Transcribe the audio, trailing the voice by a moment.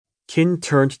Kin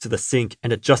turned to the sink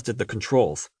and adjusted the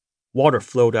controls. Water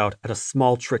flowed out at a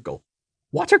small trickle.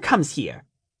 Water comes here.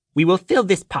 We will fill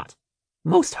this pot.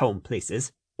 Most home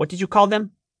places, what did you call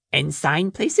them? Ensign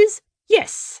places?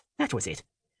 Yes, that was it.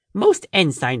 Most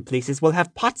ensign places will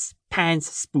have pots, pans,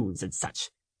 spoons, and such.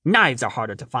 Knives are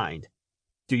harder to find.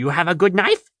 Do you have a good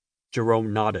knife?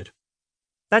 Jerome nodded.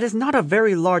 That is not a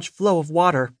very large flow of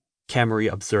water, Camry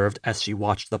observed as she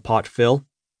watched the pot fill.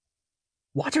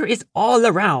 Water is all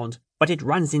around, but it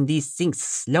runs in these sinks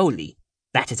slowly.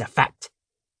 That is a fact.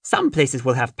 Some places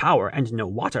will have power and no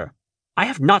water. I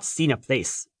have not seen a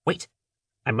place. Wait,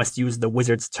 I must use the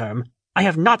wizard's term. I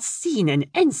have not seen an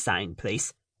ensign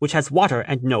place which has water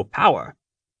and no power.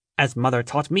 As Mother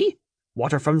taught me,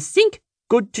 water from sink,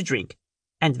 good to drink,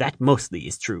 and that mostly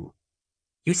is true.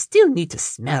 You still need to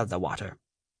smell the water.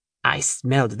 I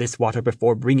smelled this water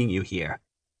before bringing you here.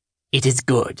 It is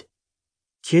good.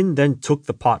 Kin then took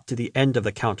the pot to the end of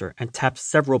the counter and tapped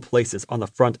several places on the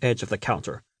front edge of the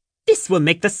counter. This will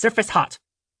make the surface hot.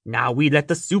 Now we let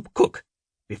the soup cook.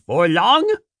 Before long,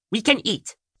 we can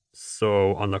eat.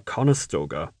 So, on the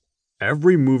Conestoga,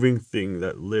 every moving thing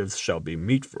that lives shall be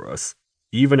meat for us,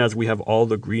 even as we have all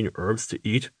the green herbs to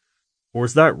eat? Or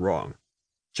is that wrong?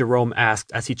 Jerome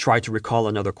asked as he tried to recall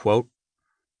another quote.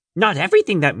 Not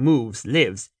everything that moves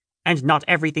lives, and not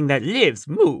everything that lives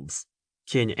moves,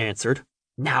 Kin answered.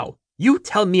 Now, you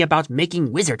tell me about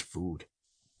making wizard food.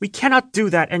 We cannot do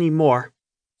that anymore,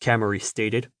 Camry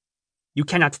stated. You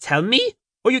cannot tell me,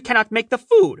 or you cannot make the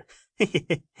food.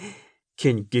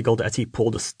 Kin giggled as he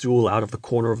pulled a stool out of the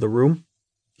corner of the room.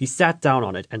 He sat down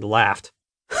on it and laughed.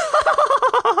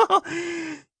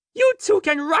 You two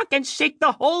can rock and shake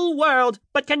the whole world,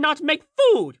 but cannot make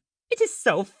food. It is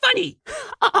so funny.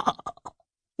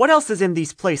 What else is in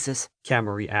these places?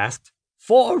 Camry asked.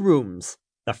 4 rooms.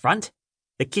 The front,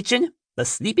 the kitchen, the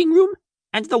sleeping room,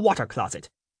 and the water closet.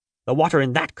 The water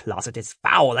in that closet is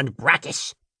foul and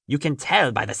brackish. You can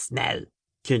tell by the smell,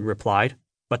 Kin replied.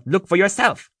 But look for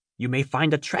yourself. You may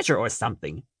find a treasure or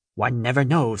something. One never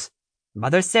knows.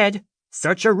 Mother said,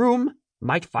 search a room,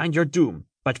 might find your doom,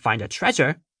 but find a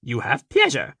treasure, you have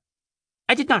pleasure.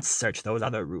 I did not search those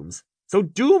other rooms, so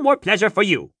doom or pleasure for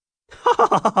you.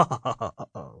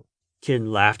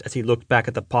 Kin laughed as he looked back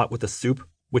at the pot with the soup,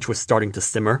 which was starting to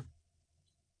simmer.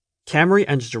 Camry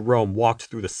and Jerome walked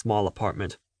through the small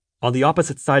apartment. On the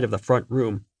opposite side of the front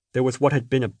room, there was what had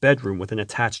been a bedroom with an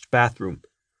attached bathroom.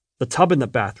 The tub in the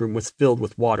bathroom was filled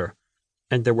with water,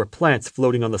 and there were plants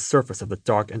floating on the surface of the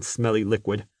dark and smelly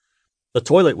liquid. The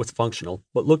toilet was functional,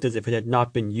 but looked as if it had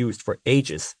not been used for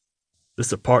ages.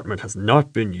 This apartment has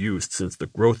not been used since the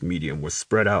growth medium was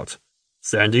spread out.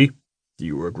 Sandy, do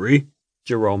you agree?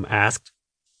 Jerome asked.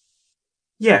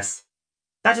 Yes,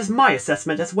 that is my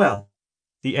assessment as well,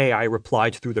 the AI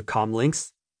replied through the comm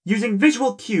links. Using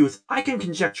visual cues, I can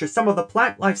conjecture some of the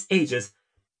plant life's ages,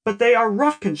 but they are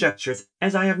rough conjectures,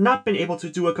 as I have not been able to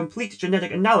do a complete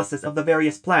genetic analysis of the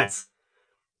various plants.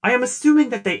 I am assuming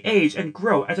that they age and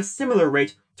grow at a similar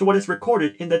rate to what is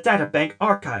recorded in the databank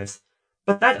archives,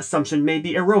 but that assumption may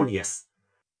be erroneous.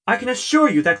 I can assure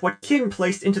you that what Kin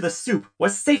placed into the soup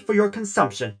was safe for your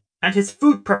consumption, and his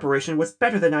food preparation was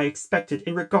better than I expected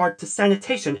in regard to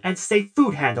sanitation and safe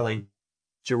food handling.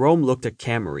 Jerome looked at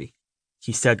Camry.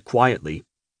 He said quietly.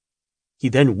 He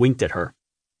then winked at her.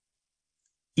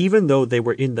 Even though they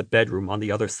were in the bedroom on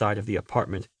the other side of the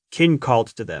apartment, Kin called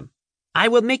to them. I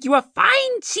will make you a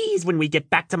fine cheese when we get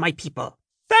back to my people.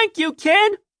 Thank you,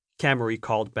 Kin, Camry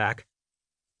called back.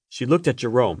 She looked at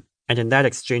Jerome, and in that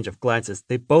exchange of glances,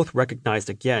 they both recognized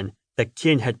again that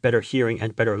Kin had better hearing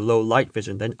and better low light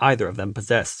vision than either of them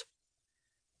possessed.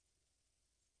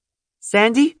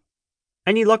 Sandy?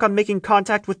 Any luck on making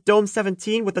contact with Dome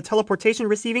 17 with the teleportation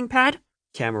receiving pad?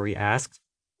 Camry asked.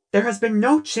 There has been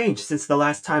no change since the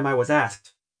last time I was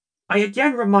asked. I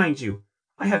again remind you,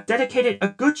 I have dedicated a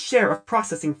good share of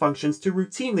processing functions to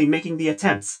routinely making the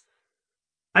attempts.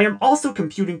 I am also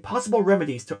computing possible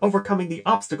remedies to overcoming the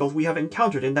obstacles we have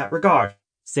encountered in that regard,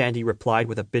 Sandy replied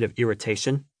with a bit of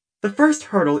irritation. The first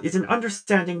hurdle is in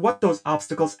understanding what those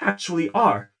obstacles actually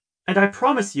are, and I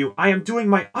promise you I am doing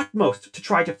my utmost to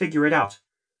try to figure it out.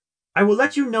 I will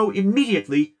let you know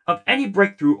immediately of any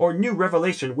breakthrough or new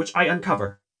revelation which I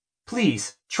uncover.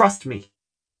 Please, trust me.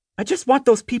 I just want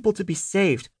those people to be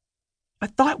saved. I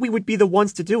thought we would be the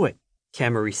ones to do it,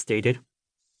 Camry stated.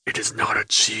 It is not a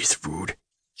cheese food,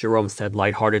 Jerome said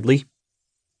lightheartedly.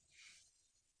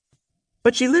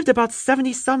 But she lived about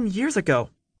 70-some years ago,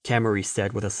 Camry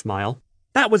said with a smile.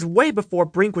 That was way before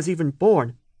Brink was even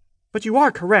born. But you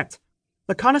are correct.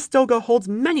 The Conestoga holds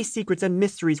many secrets and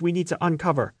mysteries we need to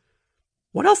uncover.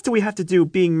 What else do we have to do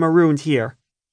being marooned here?